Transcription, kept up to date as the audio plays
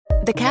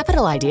The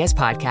Capital Ideas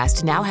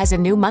Podcast now has a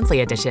new monthly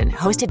edition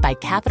hosted by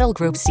Capital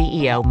Group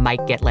CEO Mike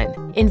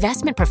Gitlin.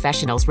 Investment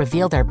professionals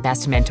reveal their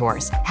best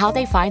mentors, how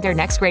they find their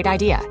next great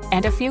idea,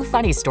 and a few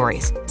funny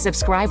stories.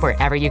 Subscribe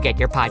wherever you get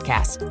your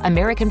podcasts.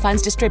 American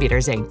Funds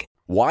Distributors, Inc.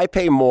 Why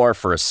pay more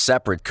for a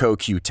separate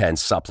CoQ10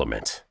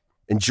 supplement?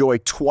 Enjoy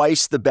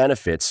twice the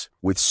benefits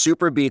with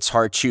SuperBeets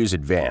Heart Chews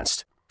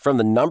Advanced. From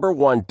the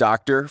 #1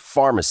 doctor,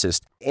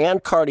 pharmacist,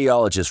 and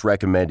cardiologist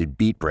recommended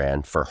beet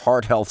brand for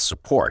heart health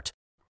support,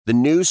 the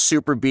new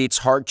SuperBeets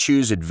Heart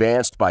Chews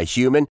Advanced by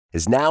Human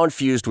is now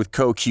infused with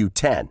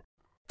CoQ10.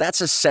 That's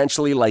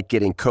essentially like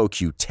getting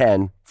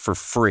CoQ10 for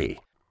free.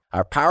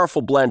 Our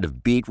powerful blend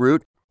of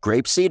beetroot,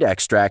 grapeseed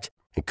extract,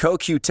 and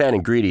CoQ10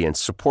 ingredients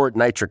support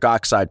nitric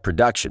oxide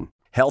production,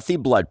 healthy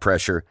blood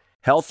pressure,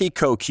 healthy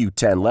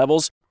CoQ10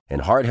 levels,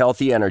 and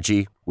heart-healthy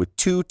energy with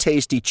 2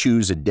 tasty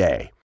chews a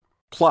day.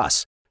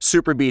 Plus,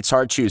 SuperBeets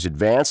Heart Chews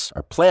Advance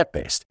are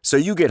plant-based, so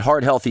you get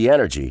heart-healthy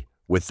energy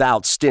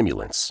without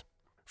stimulants.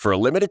 For a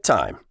limited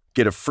time,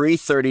 get a free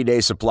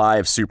 30-day supply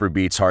of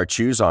SuperBeets Heart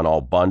Chews on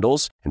all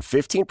bundles and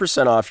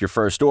 15% off your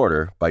first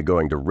order by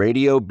going to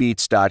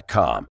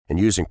radiobeats.com and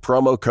using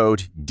promo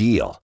code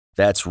DEAL.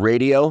 That's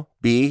radio,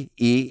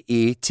 BEETS.com,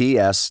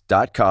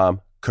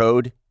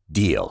 code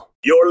DEAL.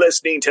 You're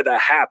listening to The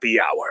Happy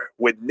Hour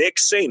with Nick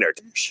Sainert.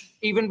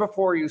 Even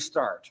before you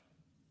start.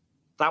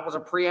 That was a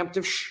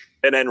preemptive shh.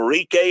 And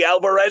Enrique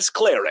Alvarez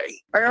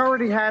Clary. I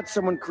already had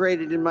someone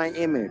created in my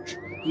image.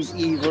 He's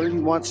evil, he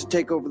wants to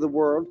take over the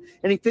world,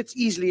 and he fits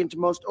easily into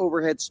most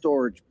overhead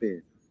storage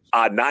bins.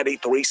 On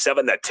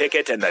 93.7 The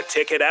Ticket and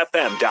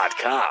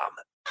theticketfm.com.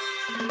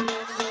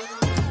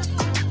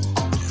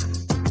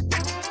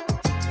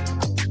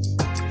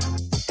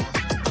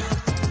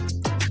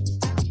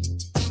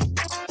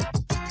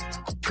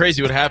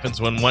 Crazy what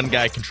happens when one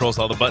guy controls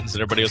all the buttons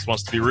and everybody else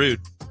wants to be rude.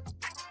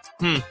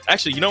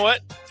 Actually, you know what?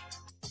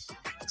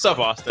 What's up,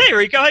 Austin? Hey,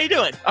 Rico, how you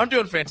doing? I'm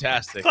doing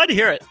fantastic. Glad to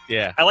hear it.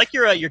 Yeah. I like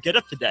your get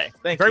up today.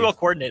 Thank Very you. well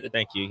coordinated.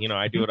 Thank you. You know,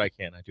 I do what I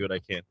can.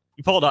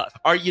 You pulled off.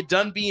 Are you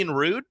done being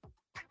rude?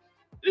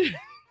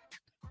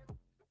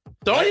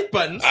 Don't hit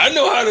buttons. I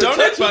know how to Don't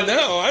touch hit it buttons.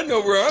 now. I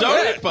know where I'm Don't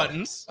at. hit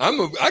buttons.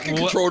 I can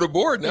control the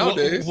board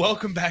nowadays.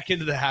 Welcome back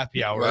into the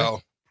happy hour.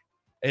 Wow.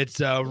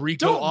 It's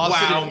Rico Don't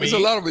Austin. wow me. There's a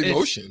lot of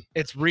emotion.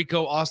 It's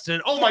Rico Austin.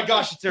 Oh my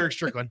gosh, it's Eric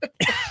Strickland.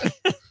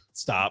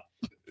 Stop.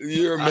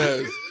 You're a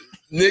mess.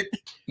 Nick,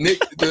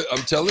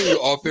 I'm telling you,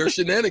 off-air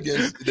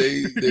shenanigans,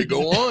 they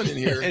go on in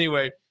here.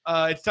 Anyway,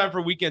 it's time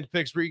for weekend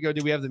picks. Rico,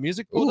 do we have the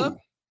music pulled up?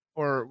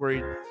 Or were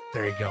you?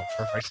 There you go.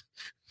 Perfect.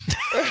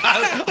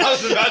 I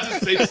was about to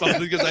say something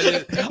because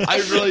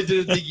I really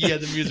didn't think he had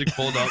the music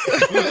pulled up.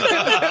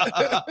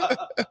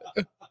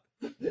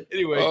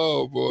 Anyway,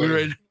 Oh boy, we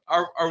ready?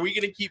 Are we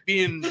going to keep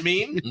being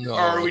mean? No. Or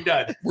are we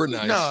done? we're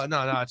nice. No.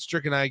 It's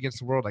Strick and I against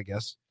the world, I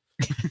guess.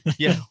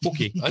 Yeah.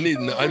 Okay. I need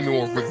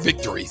more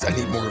victories. I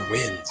need more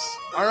wins.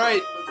 All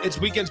right, it's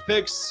weekend's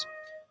picks.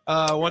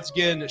 Once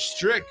again,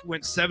 Strick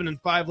went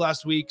 7-5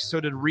 last week.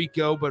 So did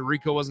Rico, but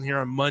Rico wasn't here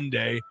on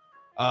Monday.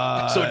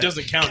 So it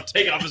doesn't count.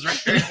 Take it off his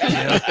record.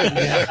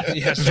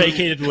 Yeah. So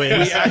Vacated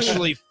wins. we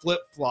actually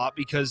flip-flop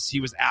because he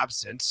was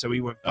absent, so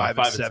he went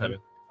 5-7.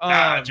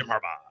 Jim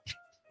Harbaugh.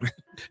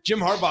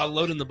 Jim Harbaugh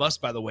loading the bus,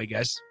 by the way,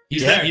 guys.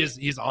 He's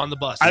on the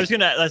bus. I was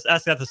let's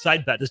ask that the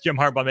side bet. Does Jim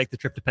Harbaugh make the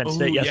trip to Penn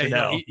State? Yes or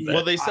no?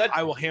 Well, they said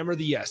I will hammer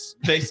the yes.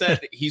 they said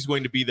he's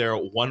going to be there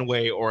one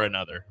way or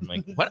another. I'm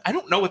like, what? I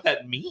don't know what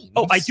that means.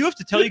 Oh, I do have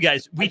to tell you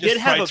guys, we did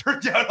have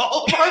turned down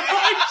all of our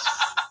lives.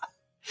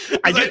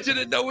 I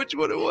didn't know which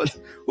one it was.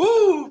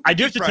 Woo! I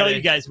do have to tell Friday.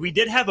 you guys, we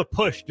did have a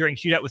push during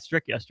Shootout with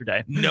Strick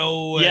yesterday.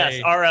 No way.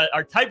 Yes,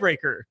 our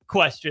tiebreaker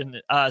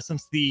question,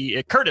 since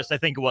the Curtis, I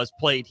think it was,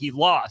 played, he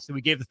lost, and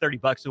we gave the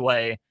 $30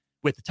 away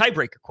with the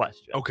tiebreaker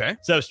question. Okay.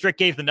 So Strick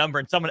gave the number,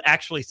 and someone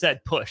actually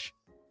said push.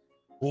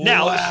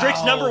 Now,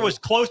 Strick's number was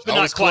close, but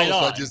not quite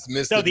on. I just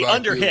missed So it the by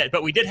under two. hit,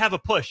 but we did have a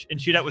push in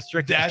Shootout with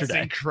Strick That's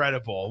yesterday.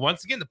 incredible.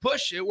 Once again, the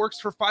push, it works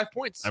for 5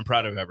 points. I'm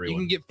proud of You everyone.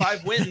 can get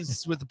 5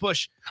 wins with the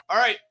push. All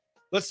right,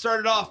 let's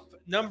start it off.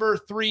 Number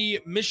 3,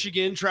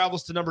 Michigan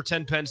travels to number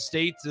 10, Penn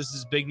State. This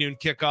is big noon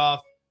kickoff.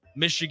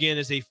 Michigan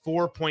is a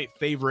 4-point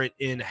favorite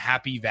in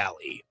Happy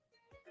Valley.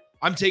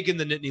 I'm taking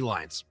the Nittany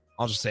Lions.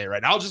 I'll just say it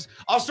right now.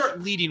 I'll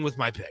start leading with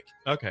my pick.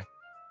 Okay.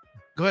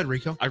 Go ahead,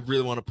 Rico. I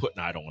really want to put.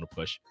 No, I don't want to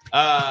push.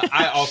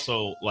 I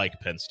also like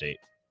Penn State.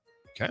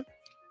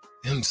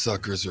 Them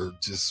suckers are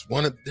just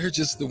they're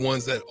just the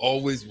ones that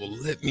always will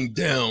let me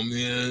down,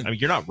 man. I mean,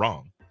 you're not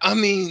wrong. I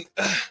mean,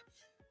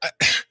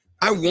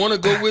 I want to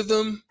go with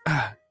them,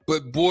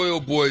 but boy, oh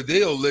boy,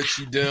 they'll let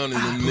you down in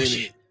a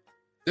minute.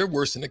 They're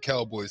worse than the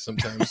Cowboys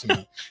sometimes. To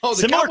me. Oh,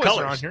 the Similar Cowboys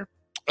are colors.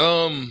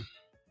 on here.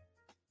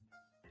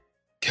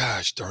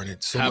 Gosh darn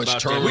it, so How much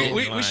about turmoil.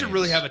 them? We should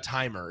really have a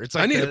timer. It's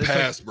like I need a it's like-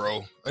 pass,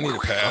 bro. I need a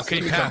pass. Okay,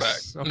 Let me pass. come back.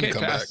 Let me Okay,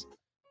 come pass.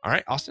 All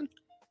right, Austin.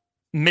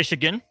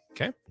 Michigan.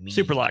 Okay.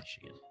 Super luck.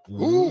 back.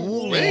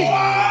 Ooh, man.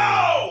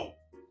 Wow.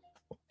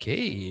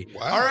 Okay.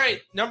 Wow. All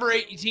right. Number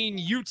 18,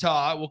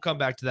 Utah. We'll come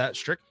back to that.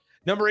 Strick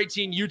Number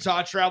 18,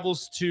 Utah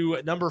travels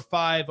to number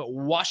 5,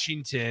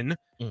 Washington.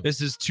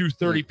 This is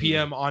 2:30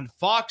 p.m. on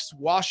Fox.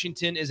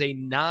 Washington is a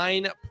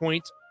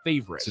 9-point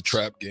favorite. It's a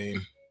trap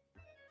game.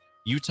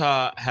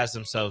 Utah has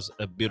themselves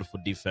a beautiful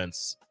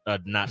defense, a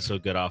not so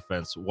good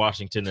offense.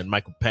 Washington and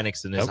Michael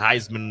Penix and his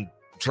Heisman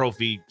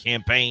Trophy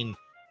campaign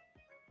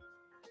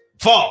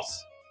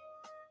falls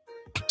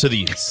to the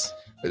Utes.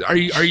 Are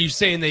you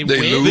saying they win?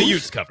 lose? The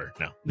Utes cover.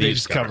 No, They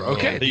just cover.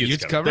 Okay, the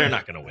Utes cover. They're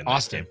not going to win.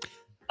 Austin.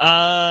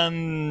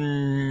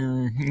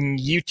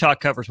 Utah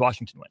covers.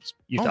 Washington wins.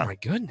 Utah. Oh my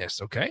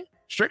goodness. Okay,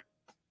 Strick.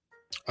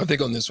 I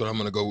think on this one, I'm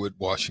going to go with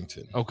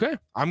Washington. Okay,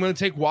 I'm going to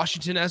take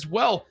Washington as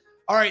well.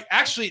 All right,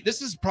 actually,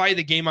 this is probably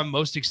the game I'm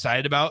most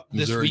excited about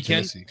this Missouri,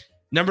 weekend. Tennessee.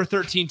 Number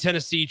 13,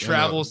 Tennessee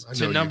travels I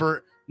to know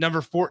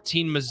number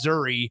 14,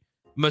 Missouri.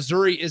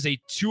 Missouri is a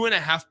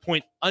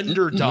 2.5-point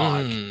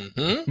underdog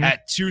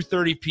at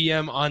 2:30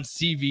 p.m. on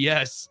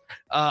CBS.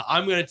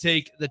 I'm going to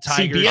take the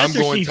Tigers. CBS I'm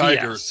going CBS?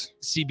 Tigers.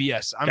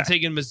 CBS. I'm Okay.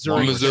 taking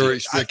Missouri. Missouri,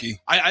 Stricky.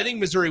 I think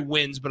Missouri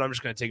wins, but I'm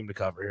just going to take them to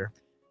cover here.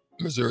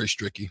 Missouri,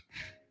 Stricky.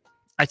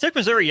 I took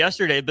Missouri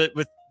yesterday, but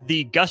with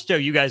the gusto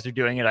you guys are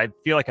doing it, I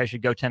feel like I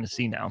should go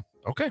Tennessee now.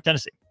 Okay.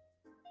 Tennessee.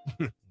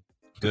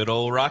 Good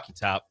old Rocky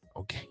Top.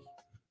 Okay.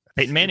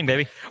 Peyton Manning,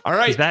 baby. All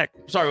right. He's back.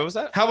 Sorry, what was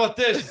that? How about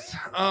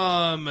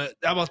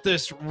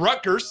this?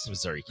 Rutgers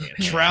Missouri can't.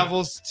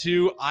 travels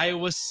to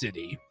Iowa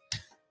City.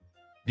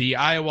 The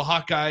Iowa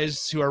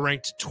Hawkeyes, who are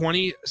ranked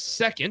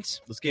 22nd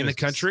in the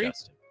country,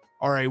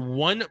 are a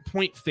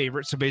 1-point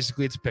favorite. So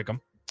basically, it's a pick 'em.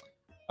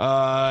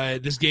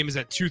 This game is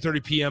at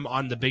 2:30 p.m.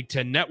 on the Big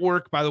Ten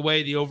Network. By the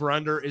way, the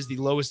over-under is the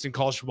lowest in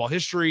college football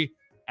history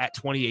at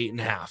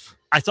 28.5.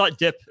 I saw it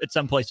dip at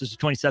some places to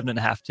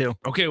 27.5 too.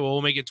 Okay, well,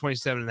 we'll make it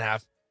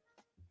 27.5.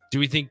 Do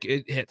we think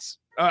it hits?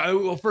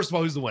 Well, first of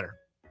all, who's the winner?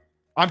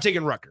 I'm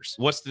taking Rutgers.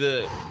 What's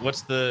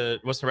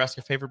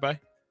Nebraska favored by?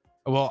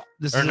 Well,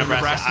 this Or is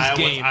Nebraska's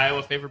game.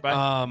 Iowa favored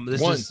by? This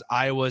One. is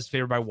Iowa's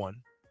favored by 1.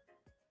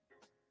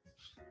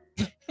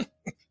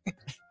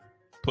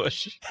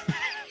 Push.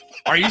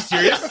 Are you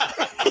serious?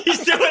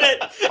 He's doing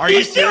it. Are you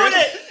He's doing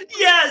serious? it.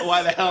 Yes.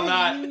 Why the hell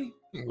not?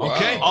 Wow.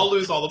 Okay. I'll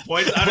lose all the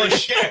points. I don't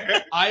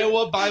care.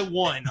 Iowa by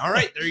 1. All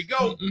right, there you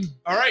go.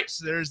 All right,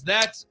 so there's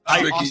that.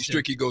 Austin.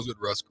 Stricky goes with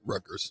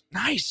Rutgers.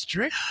 Nice,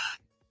 Strick.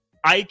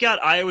 I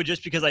got Iowa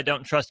just because I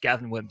don't trust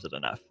Gavin Wimsatt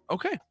enough.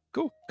 Okay,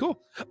 cool.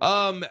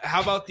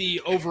 How about the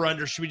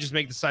over-under? Should we just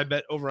make the side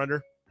bet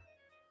over-under?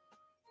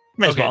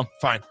 May as Okay, well.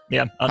 fine.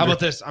 Yeah. How Under. about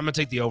this? I'm going to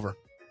take the over.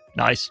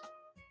 Nice.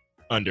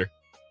 Under.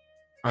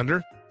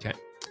 Under? Okay.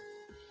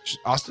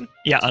 Austin?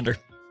 Yeah, under.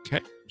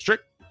 Okay.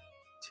 Strick?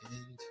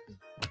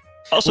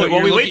 Also, Well, while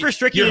we you're wait looking-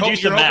 for Stricky you're to do hoping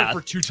some math,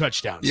 for 2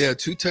 touchdowns. Yeah,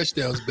 2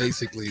 touchdowns,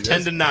 basically.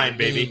 10-9,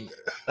 baby.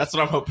 That's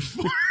what I'm hoping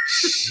for.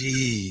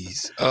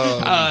 Jeez.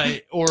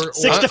 Or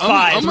 6 to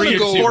 5. I'm gonna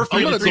go- 4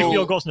 I'm gonna three go-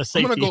 field goals and a I'm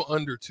safety. going to go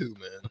under 2,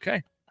 man.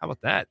 Okay. How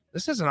about that?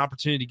 This is an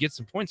opportunity to get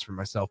some points for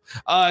myself.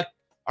 All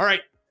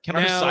right. Can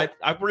our Now- side?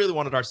 I really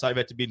wanted our side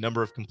bet to be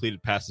number of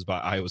completed passes by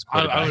Iowa's I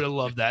quarterback. would have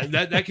loved that.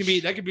 That could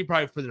be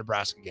probably for the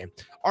Nebraska game.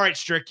 All right,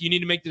 Strick, you need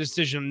to make the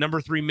decision.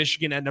 Number 3,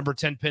 Michigan at number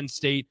 10, Penn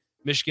State.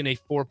 Michigan a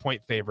 4-point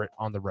favorite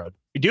on the road.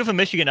 We do have a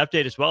Michigan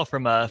update as well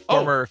from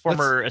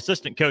former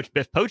assistant coach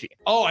Biff Poggi.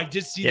 Oh, I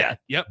did see Yeah. that.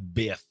 Yep,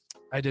 Biff.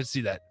 I did see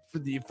that.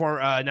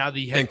 Now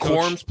the head And coach.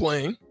 Quorum's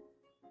playing.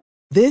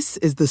 This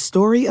is the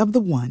story of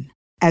the one.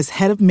 As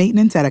head of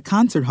maintenance at a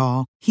concert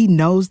hall, he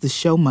knows the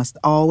show must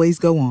always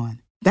go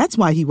on. That's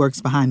why he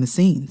works behind the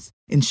scenes,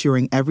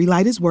 ensuring every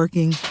light is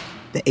working,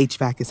 the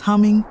HVAC is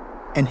humming,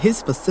 and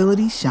his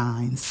facility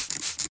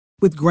shines.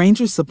 With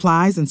Grainger's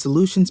supplies and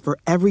solutions for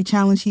every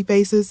challenge he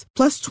faces,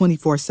 plus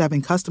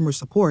 24/7 customer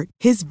support,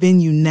 his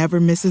venue never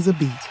misses a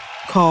beat.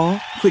 Call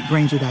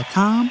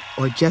quickgrainger.com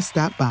or just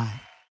stop by.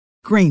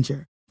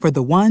 Grainger, for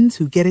the ones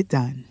who get it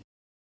done.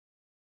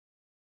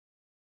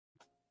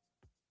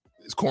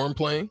 Is Quorum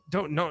playing?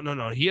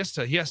 No. He has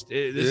to.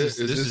 Is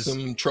this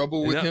some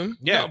trouble with him?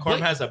 Yeah, No, Quorum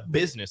Blake- has a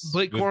business.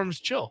 Blake with- Corum's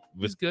chill.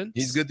 He's good.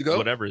 He's good to go?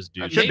 Whatever his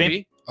dude. Should be.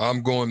 Maybe.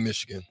 I'm going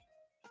Michigan.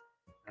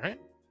 All right.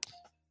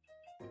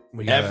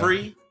 We got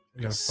Every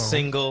we got a phone.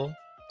 single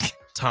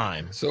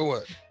time. So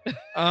what?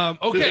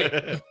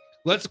 Okay.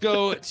 Let's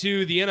go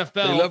to the NFL.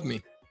 They love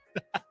me.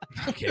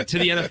 Okay, to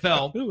the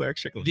NFL. Ooh, Eric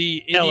Strickland.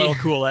 The LL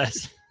Cool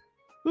S.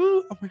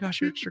 Ooh, oh my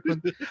gosh, Eric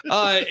Strickland.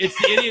 It's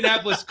the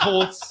Indianapolis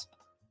Colts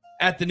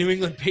at the New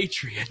England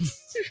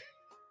Patriots.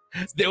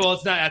 Well,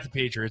 it's not at the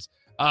Patriots.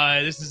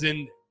 This is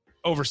in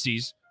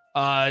overseas.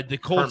 The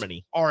Colts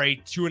Harmony. are a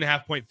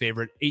 2.5-point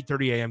favorite.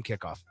 8:30 a.m.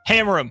 kickoff.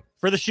 Hammer him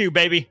for the shoe,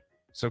 baby.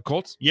 So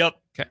Colts. Yep.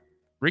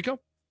 Rico.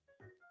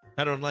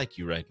 I don't like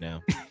you right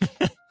now.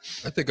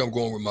 I think I'm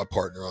going with my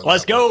partner on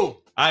Let's that one.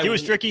 go. He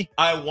was tricky.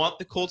 I want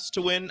the Colts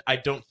to win. I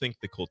don't think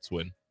the Colts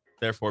win.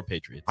 Therefore,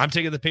 Patriots. I'm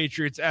taking the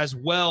Patriots as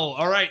well.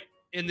 All right.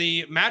 In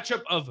the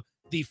matchup of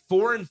the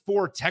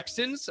 4-4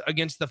 Texans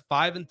against the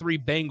 5-3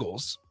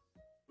 Bengals,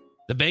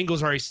 the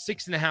Bengals are a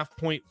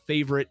 6.5-point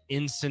favorite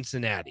in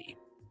Cincinnati.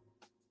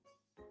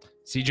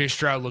 CJ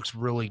Stroud looks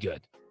really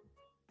good.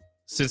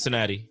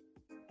 Cincinnati.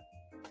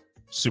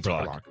 Super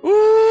lock.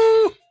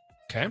 Woo!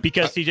 Okay.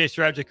 Because CJ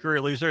Stroud's a career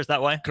loser, is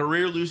that why?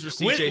 Career loser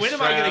CJ When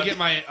am I going Stroud. to get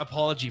my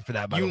apology for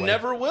that, by the You way?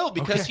 never will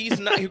because he's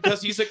not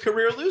because he's a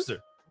career loser.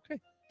 Okay.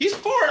 He's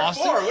 4-4.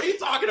 Austin? What are you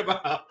talking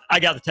about? I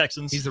got the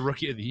Texans. He's the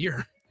rookie of the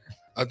year.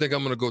 I think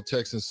I'm going to go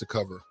Texans to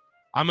cover.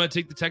 I'm going to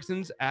take the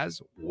Texans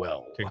as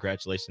well.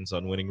 Congratulations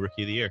on winning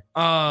Rookie of the Year.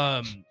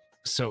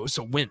 So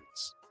wins.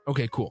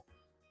 Okay, cool.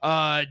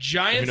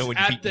 Giants know when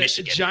you at beat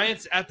Michigan.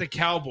 Giants at the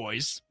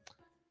Cowboys.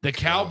 The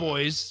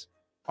Cowboys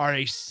are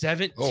a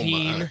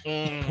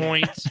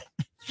 17-point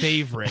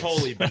favorite.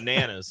 Holy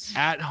bananas.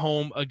 At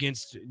home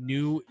against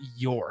New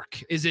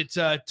York. Is it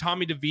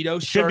Tommy DeVito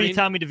Should starting? be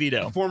Tommy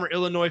DeVito. Former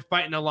Illinois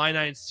Fighting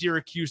Illini and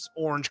Syracuse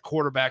Orange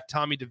quarterback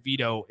Tommy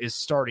DeVito is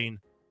starting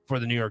for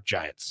the New York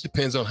Giants.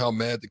 Depends on how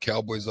mad the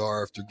Cowboys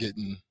are after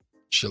getting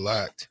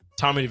shellacked.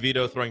 Tommy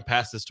DeVito throwing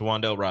passes to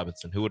Wan'Dale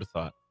Robinson. Who would have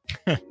thought?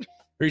 Who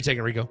are you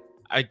taking, Rico?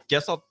 I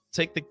guess I'll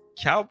take the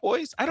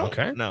Cowboys. I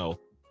don't know.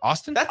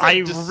 Austin? That's a I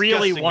disgusting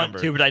really want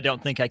number. to, but I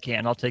don't think I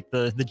can. I'll take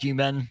the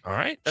G-men. All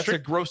right. That's a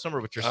gross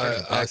number, but you're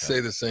starting I say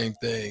the same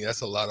thing.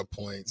 That's a lot of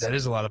points. That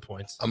is a lot of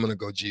points. I'm going to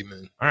go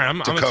G-Men. All right, I'm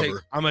to gonna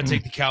cover.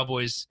 take the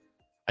Cowboys.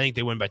 I think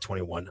they win by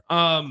 21.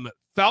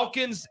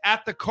 Falcons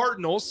at the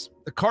Cardinals.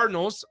 The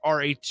Cardinals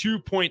are a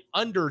 2-point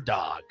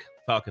underdog.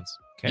 Falcons.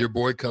 Okay. Your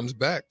boy comes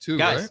back too,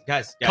 Guys, right?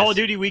 guys. Call of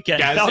Duty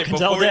weekend. Guys,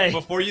 Falcons all day.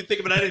 Before you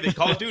think about anything,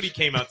 Call of Duty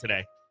came out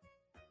today.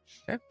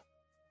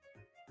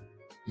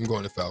 I'm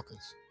going to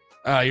Falcons.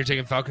 You're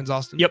taking Falcons,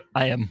 Austin? Yep,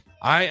 I am.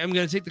 I am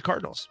going to take the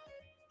Cardinals.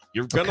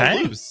 You're gonna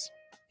Okay. lose.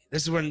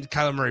 This is when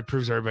Kyler Murray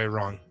proves everybody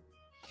wrong.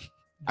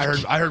 I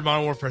heard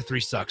Modern Warfare 3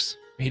 sucks.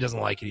 He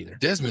doesn't like it either.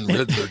 Desmond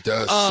Riddler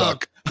does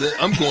suck.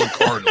 I'm going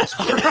Cardinals.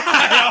 Bro. All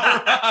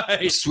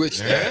right. Switch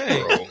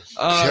that, bro.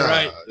 All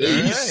right.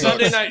 He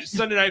sucks.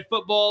 Sunday night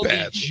football.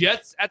 Badly. The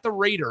Jets at the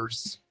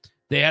Raiders.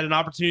 They had an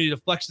opportunity to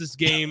flex this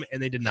game, and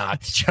they did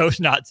not. Chose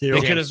not to.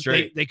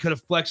 They could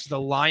have flexed the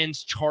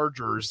Lions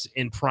Chargers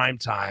in prime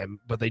time,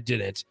 but they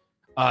didn't.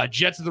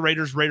 Jets at the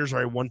Raiders. Raiders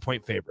are a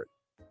 1-point favorite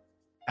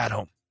at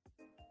home.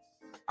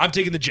 I'm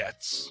taking the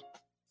Jets.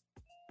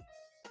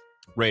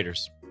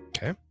 Raiders.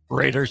 Okay.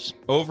 Raiders.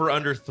 Over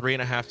under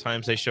 3.5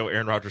 times they show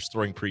Aaron Rodgers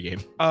throwing pregame.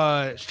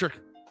 Strick.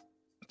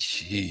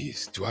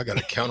 Jeez, do I got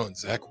to count on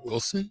Zach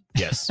Wilson?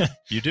 Yes,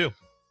 you do.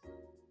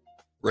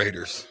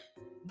 Raiders.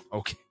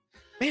 Okay.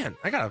 Man,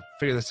 I got to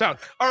figure this out.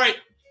 All right.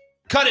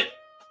 Cut it.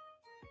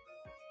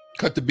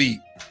 Cut the beat.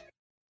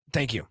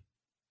 Thank you.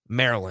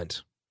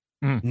 Maryland.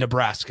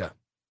 Nebraska.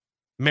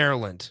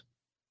 Maryland.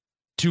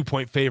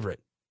 2-point favorite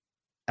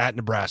at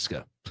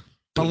Nebraska.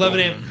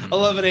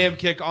 11 a.m.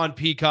 kick on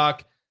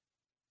Peacock.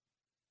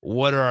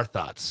 What are our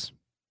thoughts?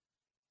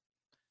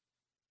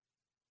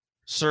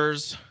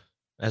 Sirs,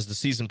 as the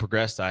season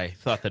progressed, I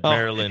thought that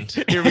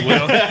Maryland... Here we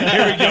go.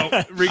 Here we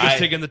go. Rico's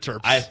taking the Terps.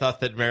 I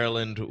thought that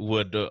Maryland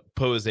would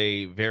pose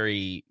a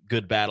very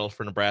good battle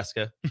for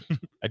Nebraska.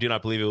 I do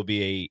not believe it will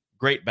be a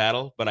great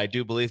battle, but I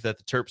do believe that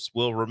the Terps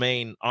will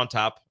remain on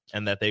top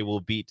and that they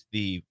will beat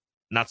the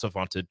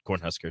not-so-vaunted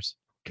Cornhuskers.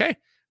 Okay.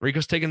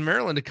 Rico's taking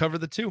Maryland to cover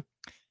the 2.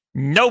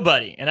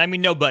 Nobody, and I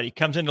mean nobody,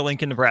 comes into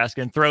Lincoln, Nebraska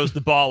and throws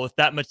the ball with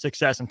that much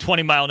success and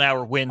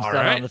 20-mile-an-hour winds All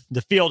down right. on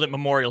the field at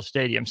Memorial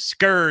Stadium.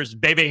 Skurs,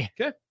 baby.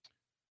 Okay.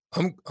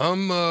 I'm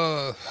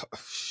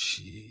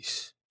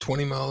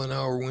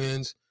 20-mile-an-hour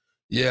winds.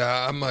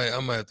 Yeah, I might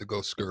have to go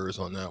Skurs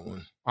on that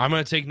one. I'm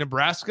going to take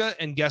Nebraska,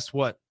 and guess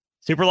what?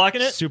 Super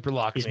locking it? Super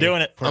lock. He's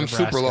doing it. I'm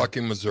Nebraska. super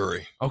locking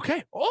Missouri.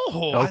 Okay.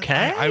 Oh,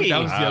 Okay. that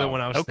was the other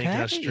one I was Okay.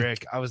 thinking of.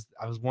 Strick. I was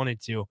wanting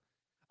to.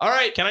 All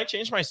right. Can I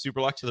change my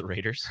super lock to the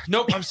Raiders?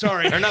 Nope. I'm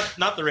sorry. Or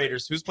not the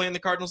Raiders. Who's playing the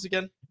Cardinals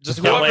again? Just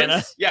Atlanta.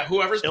 whoever's, yeah,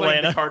 whoever's playing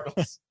Atlanta. the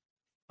Cardinals.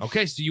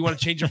 Okay, so you want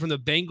to change it from the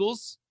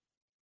Bengals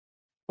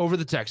over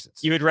the Texans?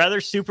 You would rather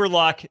super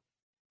lock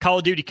Call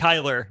of Duty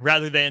Kyler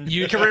rather than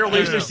career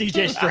loser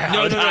CJ Stroud.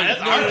 No. You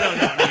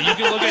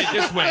can look at it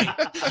this way.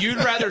 You'd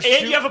rather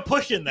And you have a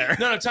push in there.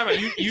 No, time out.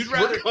 You'd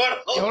rather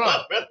hold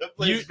on.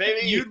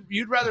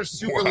 You'd rather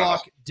super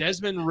lock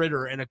Desmond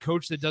Ritter and a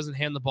coach that doesn't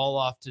hand the ball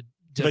off to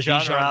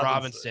Bijan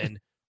Robinson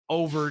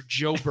over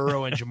Joe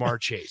Burrow and Jamar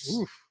Chase.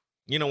 Oof.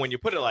 You know, when you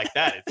put it like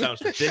that, it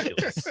sounds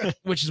ridiculous.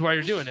 Which is why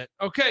you're doing it.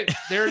 Okay,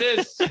 there it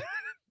is.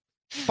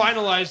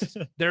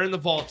 Finalized. They're in the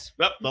vault.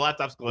 Yep, the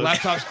laptop's closed.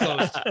 Laptop's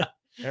closed.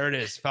 There it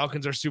is.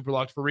 Falcons are super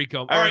locked for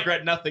Rico. I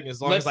regret nothing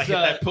as long as I hit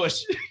that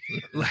push.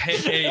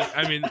 Hey,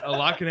 I mean, a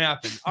lot can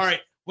happen. All right.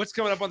 What's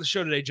coming up on the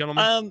show today,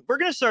 gentlemen? We're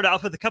going to start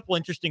off with a couple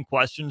interesting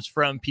questions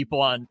from people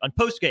on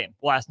postgame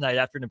last night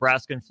after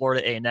Nebraska and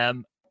Florida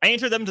A&M. I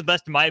answered them to the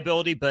best of my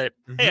ability, but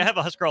hey, I have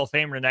a Husker Hall of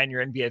Famer and a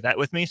 9-year NBA vet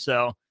with me,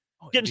 so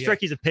getting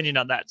Stricky's opinion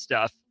on that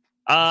stuff.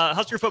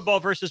 Husker football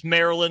versus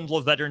Maryland,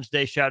 little Veterans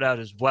Day shout out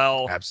as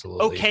well.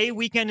 Absolutely. Okay,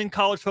 weekend in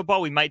college football.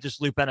 We might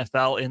just loop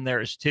NFL in there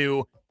as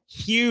two.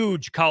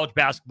 Huge college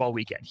basketball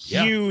weekend.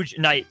 Huge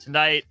night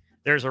tonight.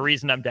 There's a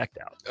reason I'm decked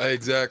out.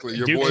 Exactly.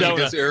 Your Duke boys Zona.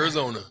 against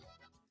Arizona.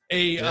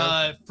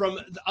 From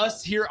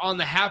us here on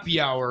the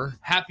happy hour,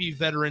 happy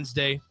Veterans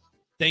Day.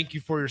 Thank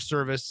you for your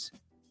service.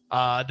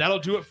 That'll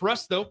do it for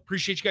us, though.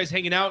 Appreciate you guys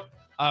hanging out.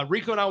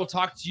 Rico and I will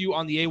talk to you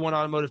on the A1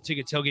 Automotive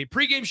Ticket Tailgate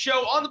pregame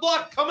show on the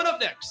block coming up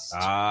next.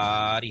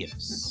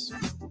 Adios.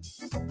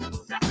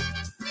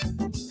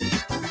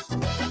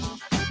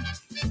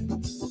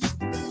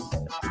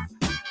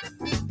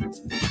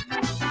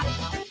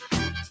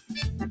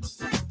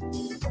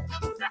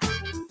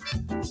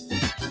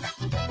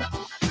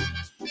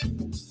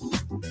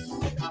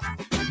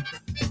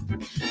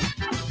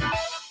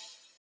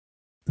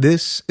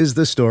 This is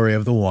the story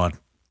of the one.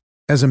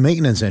 As a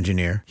maintenance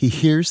engineer, he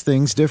hears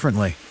things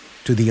differently.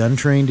 To the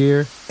untrained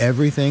ear,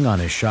 everything on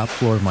his shop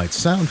floor might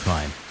sound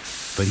fine,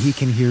 but he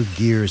can hear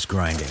gears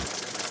grinding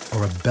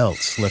or a belt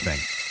slipping.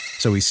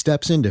 So he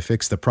steps in to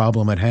fix the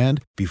problem at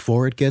hand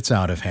before it gets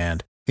out of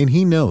hand. And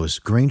he knows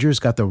Grainger's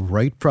got the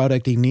right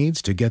product he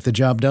needs to get the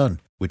job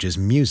done, which is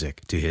music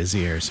to his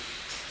ears.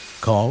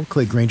 Call,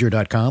 click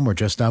Grainger.com, or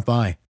just stop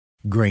by.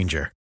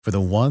 Grainger, for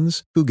the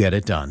ones who get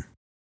it done.